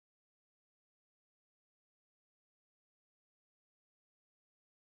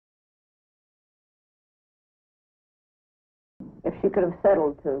she could have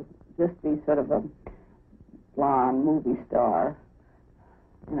settled to just be sort of a blonde movie star.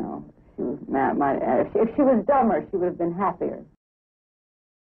 You know, she was if she was dumber, she would have been happier.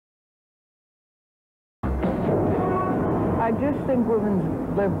 I just think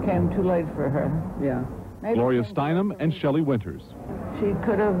women's lib came too late for her. Yeah. Maybe Gloria Steinem and Shelley Winters. She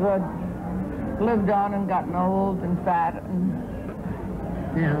could have lived on and gotten old and fat and...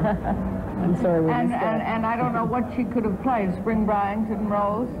 Yeah. I'm sorry we missed that. And I don't know what she could have played. Spring Byington,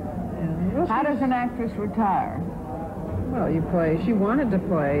 Rose. Yeah. How does an actress retire? Well, she wanted to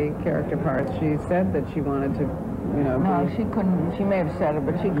play character parts. She said that she wanted to, you know... No, she couldn't. She may have said it,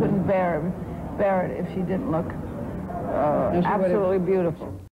 but she couldn't bear it if she didn't look absolutely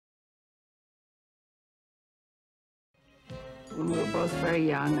beautiful. When we were both very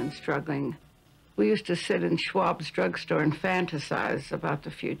young and struggling, we used to sit in Schwab's drugstore and fantasize about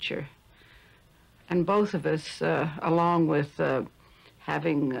the future. And both of us, along with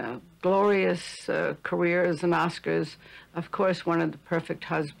having glorious careers and Oscars, of course, wanted the perfect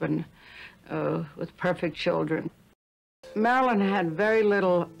husband with perfect children. Marilyn had very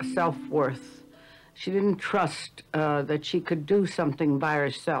little self-worth. She didn't trust that she could do something by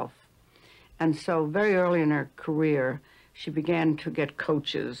herself. And so very early in her career, she began to get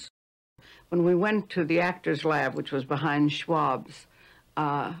coaches. When we went to the Actors Lab, which was behind Schwab's,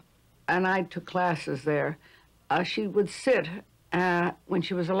 and I took classes there, she would sit when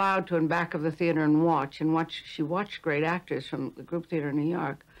she was allowed to in back of the theater and watch. She watched great actors from the Group Theater in New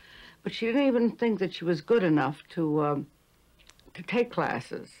York, but she didn't even think that she was good enough to take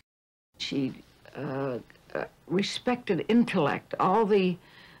classes. She respected intellect.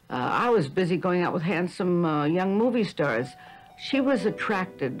 I was busy going out with handsome young movie stars. She was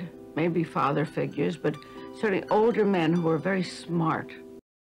attracted, maybe father figures, but certainly older men who were very smart.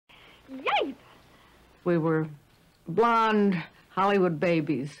 Yipe! We were blonde Hollywood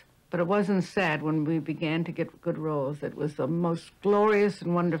babies, but it wasn't sad when we began to get good roles. It was the most glorious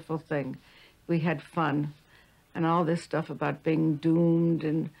and wonderful thing. We had fun, and all this stuff about being doomed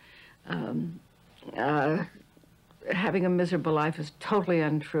and having a miserable life is totally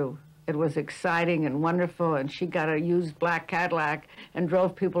untrue. It was exciting and wonderful, and she got a used black Cadillac and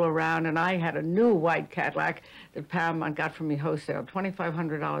drove people around, and I had a new white Cadillac that Paramount got from me wholesale,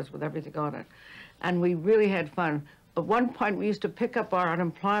 $2,500 with everything on it. And we really had fun. At one point, we used to pick up our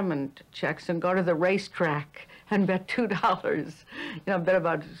unemployment checks and go to the racetrack and bet $2. You know, bet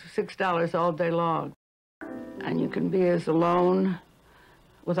about $6 all day long. And you can be as alone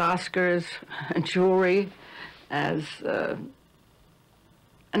with Oscars and jewelry as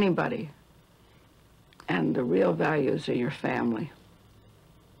anybody. And the real values are your family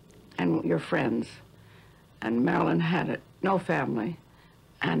and your friends. And Marilyn had no family,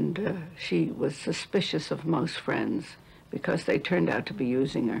 and she was suspicious of most friends because they turned out to be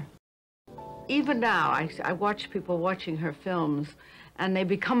using her. Even now, I watch people watching her films, and they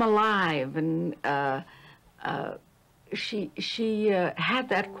become alive, and she had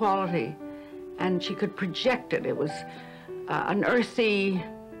that quality, and she could project it. It was an earthy,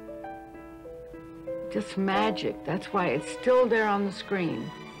 just magic. That's why it's still there on the screen.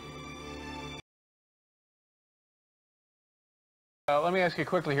 Let me ask you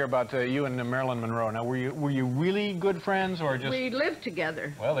quickly here about you and Marilyn Monroe. Now, were you really good friends, or just... We lived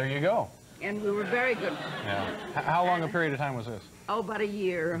together. Well, there you go. And we were very good. Yeah. How long a period of time was this? Oh, about a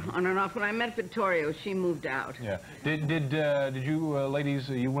year, on and off. When I met Vittorio, she moved out. Yeah. Did you ladies,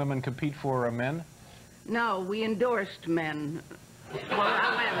 you women, compete for men? No, we endorsed men. Well,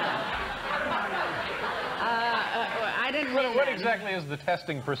 I didn't mean What exactly is the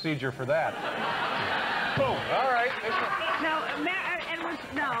testing procedure for that? Boom. All right.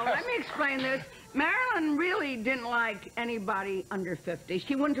 No, let me explain this. Marilyn really didn't like anybody under 50.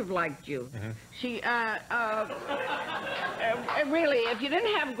 She wouldn't have liked you. Mm-hmm. She, really, if you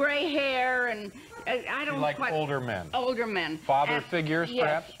didn't have gray hair and, I don't like older men. Older men. Father figures, yes,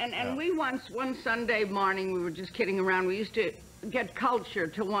 perhaps? And we one Sunday morning, we were just kidding around. We used to get culture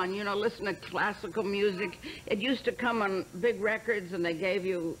to one, you know, listen to classical music. It used to come on big records, and they gave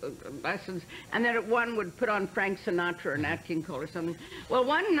you lessons, and then one would put on Frank Sinatra or Nat King Cole or something. Well,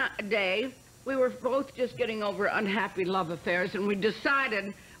 one day, we were both just getting over unhappy love affairs, and we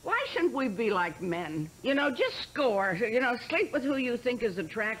decided, why shouldn't we be like men? You know, just score, you know, sleep with who you think is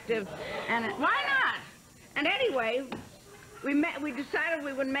attractive, and why not? And anyway, we decided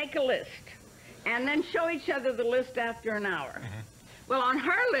we would make a list, and then show each other the list after an hour. Mm-hmm. Well, on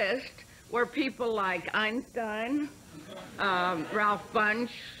her list were people like Einstein, Ralph Bunche,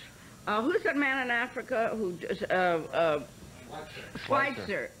 who's that man in Africa who,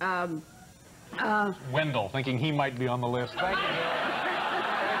 Schweitzer, Wendell, thinking he might be on the list. Thank you.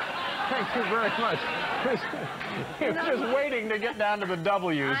 Thank you very much. He was just waiting to get down to the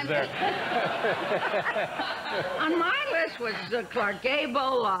W's there. On my list was Clark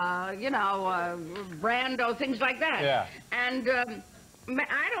Gable, Brando, things like that. Yeah. And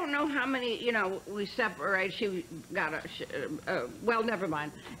I don't know how many, we separate. She got well, never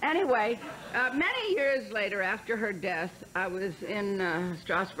mind. Anyway, many years later, after her death, I was in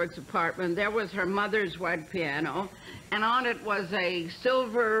Strasberg's apartment. There was her mother's white piano, and on it was a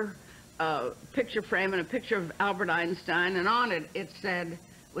silver picture frame and a picture of Albert Einstein, and on it, it said,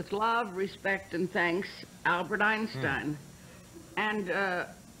 "With love, respect, and thanks, Albert Einstein." And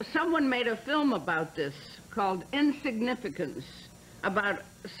someone made a film about this called Insignificance, about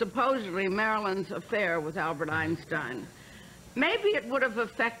supposedly Marilyn's affair with Albert Einstein. Maybe it would have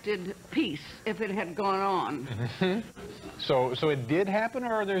affected peace if it had gone on. So it did happen,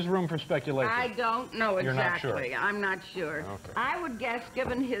 or there's room for speculation? I don't know exactly. You're not sure? I'm not sure. Okay. I would guess,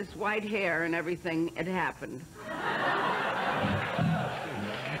 given his white hair and everything, it happened.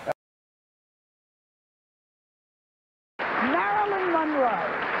 Marilyn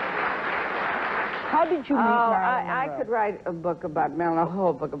Monroe. How did you meet Marilyn Monroe? I could write a book about Marilyn, a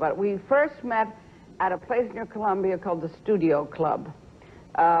whole book about it. We first met at a place near Columbia called the Studio Club,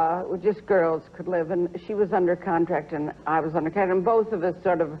 where just girls could live. And she was under contract, and I was under contract. And both of us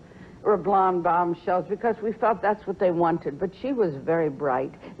sort of were blonde bombshells because we felt that's what they wanted. But she was very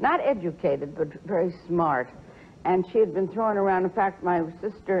bright. Not educated, but very smart. And she had been thrown around. In fact, my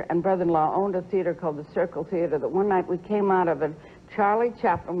sister and brother-in-law owned a theater called the Circle Theater that one night we came out of it. Charlie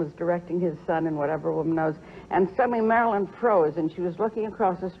Chaplin was directing his son in Whatever Woman Knows. And suddenly Marilyn froze, and she was looking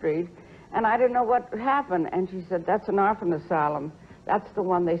across the street. And I didn't know what happened. And she said, "That's an orphan asylum. That's the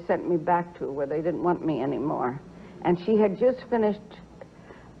one they sent me back to, where they didn't want me anymore." And she had just finished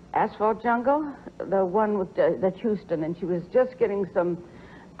Asphalt Jungle, the one with that Houston, and she was just getting some...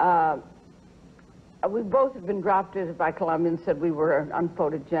 we both had been dropped by Columbia and said we were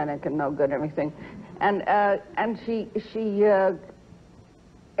unphotogenic and no good and everything. And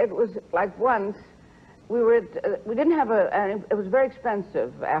it was like once... we didn't have it was very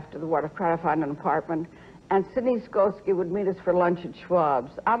expensive after the war to try to find an apartment, and Sidney Skolsky would meet us for lunch at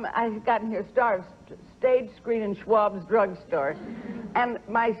Schwab's. I had gotten here, stage screen in Schwab's drugstore, and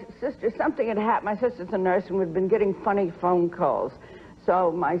my sister, something had happened. My sister's a nurse, and we'd been getting funny phone calls.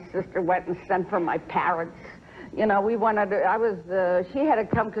 So my sister went and sent for my parents. We wanted to, she had to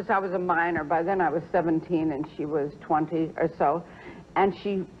come because I was a minor. By then I was 17 and she was 20 or so. And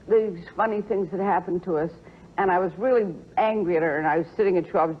these funny things had happened to us, and I was really angry at her, and I was sitting at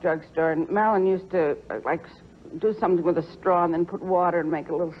Schwab's drugstore, and Marilyn used to, do something with a straw and then put water and make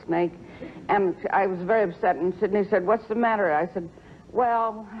a little snake. And I was very upset, and Sidney said, "What's the matter?" I said,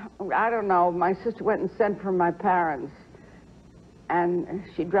 "Well, I don't know. My sister went and sent for my parents." And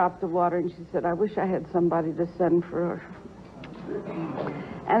she dropped the water, and she said, "I wish I had somebody to send for her."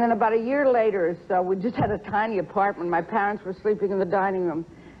 And then about a year later or so, we just had a tiny apartment. My parents were sleeping in the dining room.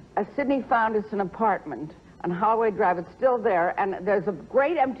 Sidney found us an apartment on Holloway Drive. It's still there, and there's a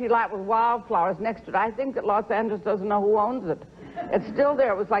great empty lot with wildflowers next to it. I think that Los Angeles doesn't know who owns it. It's still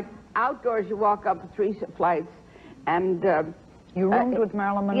there. It was like outdoors. You walk up 3 flights, and... you roomed with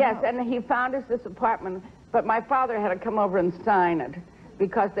Marilyn Monroe? Yes, and he found us this apartment, but my father had to come over and sign it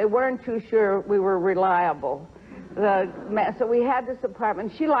because they weren't too sure we were reliable. So we had this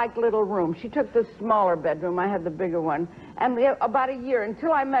apartment. She liked little rooms. She took the smaller bedroom. I had the bigger one. And about a year,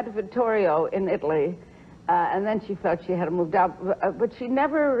 until I met Vittorio in Italy, and then she felt she had to move out. But she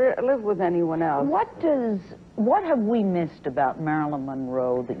never lived with anyone else. What have we missed about Marilyn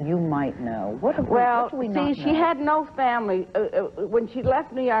Monroe that you might know? What do we not know? She had no family. When she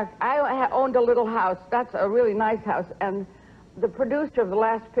left New York, I owned a little house. That's a really nice house. And the producer of the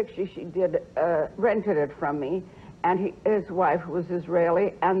last picture she did rented it from me. And his wife was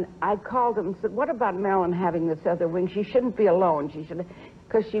Israeli, and I called him and said, "What about Marilyn having this other wing? She shouldn't be alone. She should,"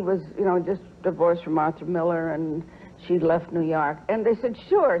 because she was, just divorced from Arthur Miller, and she left New York. And they said,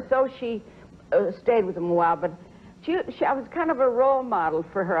 "Sure." So she stayed with him a while, but I was kind of a role model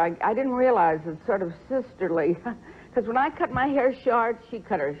for her. I didn't realize it's sort of sisterly. Because when I cut my hair short, she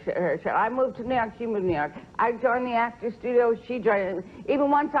cut her hair short. I moved to New York, she moved to New York. I joined the actor's studio, she joined.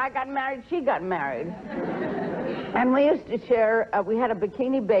 Even once I got married, she got married. And we used to share, we had a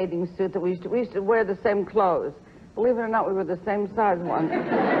bikini bathing suit that we used to wear the same clothes. Believe it or not, we were the same size once.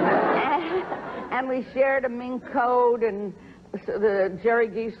 And we shared a mink coat, and the Jerry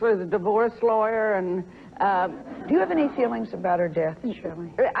Giesler, the divorce lawyer, and... do you have any feelings about her death,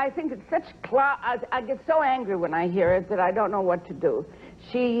 Shelley? I think it's such I get so angry when I hear it that I don't know what to do.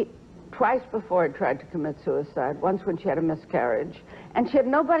 She twice before had tried to commit suicide, once when she had a miscarriage. And she had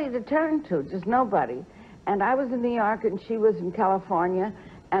nobody to turn to, just nobody. And I was in New York and she was in California,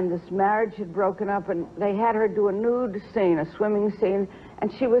 and this marriage had broken up, and they had her do a nude scene, a swimming scene,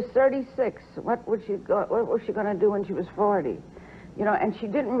 and she was 36. What was she going to do when she was 40? You know, and she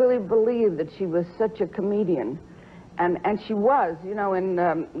didn't really believe that she was such a comedian. And she was, you know, in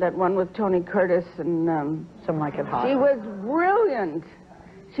that one with Tony Curtis and... Some Like It Hot. She was brilliant.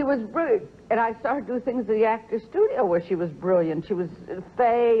 She was brilliant. And I saw her do things at the Actors Studio where she was brilliant. She was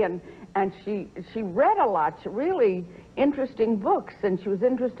fey, and she read a lot, really interesting books, and she was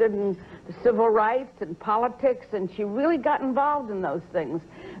interested in the civil rights and politics, and she really got involved in those things.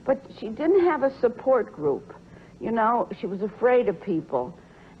 But she didn't have a support group. You know, she was afraid of people.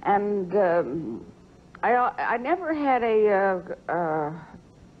 And I never had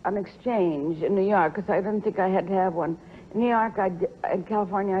an exchange in New York, because I didn't think I had to have one. In New York, in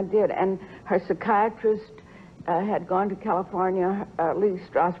California, I did. And her psychiatrist had gone to California, Lee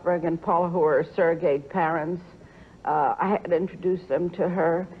Strasberg and Paula, who were surrogate parents. I had introduced them to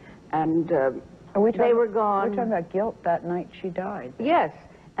her, and they were gone. We're talking about guilt that night she died. Yes,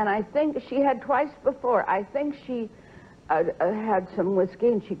 and I think she had twice before. I think she had some whiskey,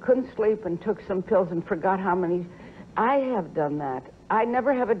 and she couldn't sleep, and took some pills and forgot how many. I have done that. I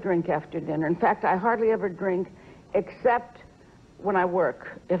never have a drink after dinner. In fact, I hardly ever drink except when I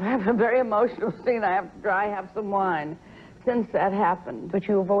work. If I have a very emotional scene, I have some wine. Since that happened. But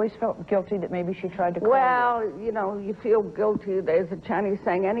you have always felt guilty that maybe she tried to call Well, you know, you feel guilty. There's a Chinese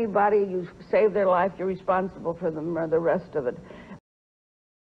saying, anybody you save their life, you're responsible for them or the rest of it.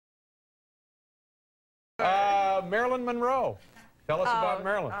 Marilyn Monroe. Tell us about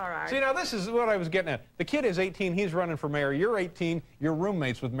Marilyn. All right. See, now this is what I was getting at. The kid is 18, he's running for mayor. You're 18, you're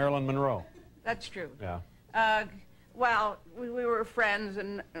roommates with Marilyn Monroe. That's true. Yeah. Well, we were friends,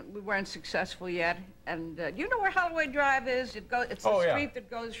 and we weren't successful yet. And you know where Holloway Drive is? It's the street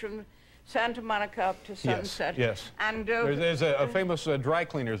that goes from Santa Monica up to Sunset. Yes. And there's a famous dry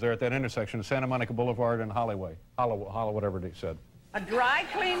cleaners there at that intersection of Santa Monica Boulevard and Hollywood, whatever they said. A dry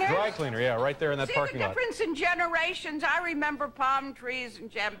cleaner? Dry cleaner, yeah, right there in that parking lot. See the difference in generations? I remember palm trees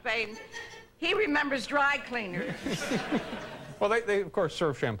and champagne. He remembers dry cleaners. Well, they of course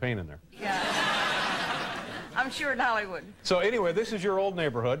serve champagne in there. Yeah. I'm sure in Hollywood. So anyway, this is your old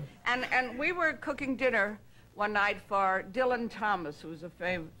neighborhood. And we were cooking dinner one night for Dylan Thomas, who was a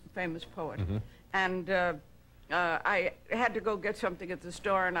famous poet. Mm-hmm. And I had to go get something at the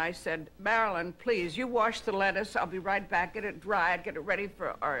store, and I said, Marilyn, please, you wash the lettuce. I'll be right back. Get it dry. Get it ready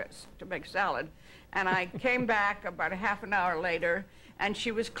to make salad. And I came back about a half an hour later, and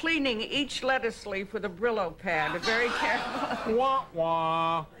she was cleaning each lettuce leaf with a Brillo pad, very careful. Wah,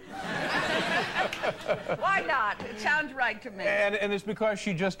 wah. Why not? It sounds right to me. And it's because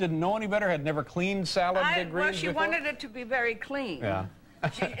she just didn't know any better, had never cleaned salad greens well, she before? wanted it to be very clean. Yeah.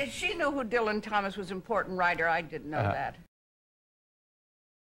 She knew who Dylan Thomas was, an important writer. I didn't know that.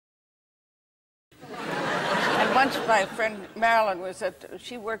 And once my friend Marilyn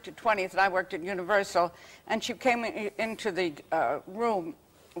she worked at 20th and I worked at Universal, and she came into the room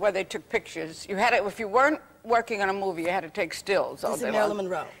where they took pictures. You had to, if you weren't working on a movie, you had to take stills all day long. This is Marilyn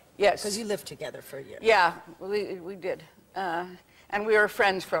Monroe? Yes. Because you lived together for a year. Yeah, we did. And we were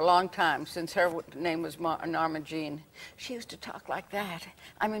friends for a long time, since her name was Norma Jean. She used to talk like that.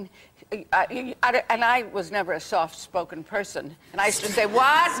 I mean, and I was never a soft-spoken person. And I used to say,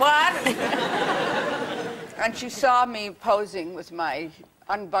 what? And she saw me posing with my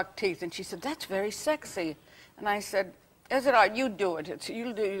unbucked teeth, and she said, that's very sexy. And I said, is it? You do it.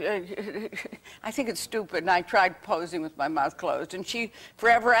 You do. I think it's stupid. And I tried posing with my mouth closed, and she,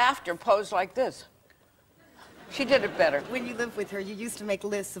 forever after, posed like this. She did it better. When you lived with her, you used to make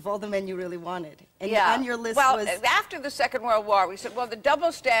lists of all the men you really wanted. And yeah. On your list was... Well, after the Second World War, we said, well, the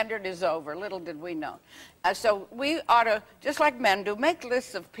double standard is over. Little did we know. So we ought to, just like men do, make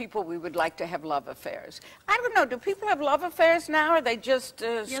lists of people we would like to have love affairs. I don't know, do people have love affairs now, or they just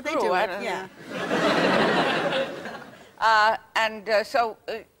screw? Yeah, they do. Yeah. So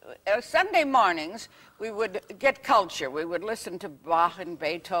Sunday mornings, we would get culture. We would listen to Bach and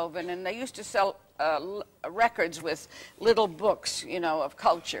Beethoven, and they used to sell records with little books, you know, of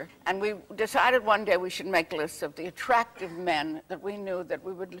culture. And we decided one day we should make lists of the attractive men that we knew that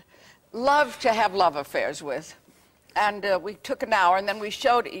we would love to have love affairs with. And we took an hour, and then we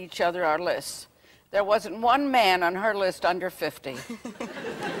showed each other our lists. There wasn't one man on her list under 50.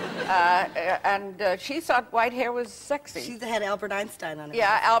 She thought white hair was sexy. She had Albert Einstein on her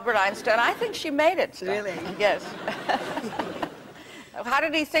Yeah, list. Albert Einstein. I think she made it. Really? Yes. How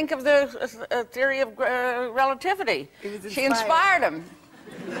did he think of the theory of relativity? He was She inspired him.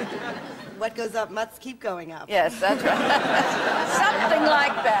 What goes up must keep going up. Yes, that's right. Something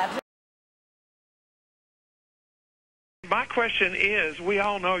like that. My question is, we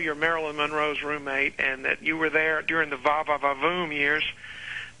all know you're Marilyn Monroe's roommate and that you were there during the Va-Va-Va-Voom years.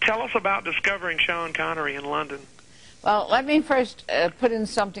 Tell us about discovering Sean Connery in London. Well, let me first put in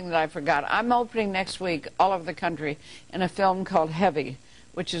something that I forgot. I'm opening next week all over the country in a film called Heavy,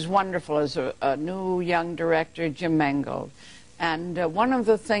 which is wonderful, as a new young director, Jim Mangold. And one of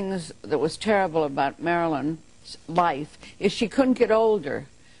the things that was terrible about Marilyn's life is she couldn't get older.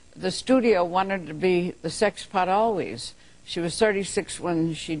 The studio wanted to be the sex pot always. She was 36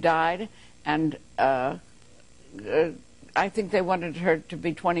 when she died, and I think they wanted her to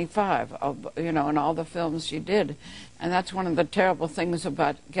be 25, you know, in all the films she did. And that's one of the terrible things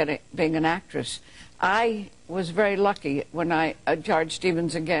about being an actress. I was very lucky when George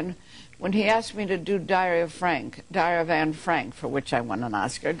Stevens again, when he asked me to do Diary of Anne Frank, for which I won an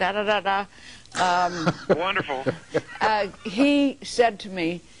Oscar, Wonderful. He said to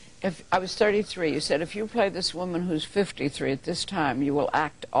me, if I was 33, he said, if you play this woman who's 53 at this time, you will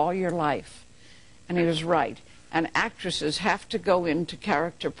act all your life. And he was right. And actresses have to go into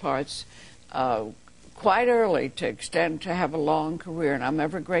character parts quite early to have a long career, and I'm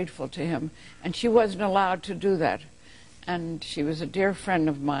ever grateful to him. And she wasn't allowed to do that. And she was a dear friend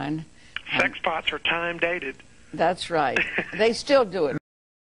of mine. Sex pots are time dated. That's right. They still do it.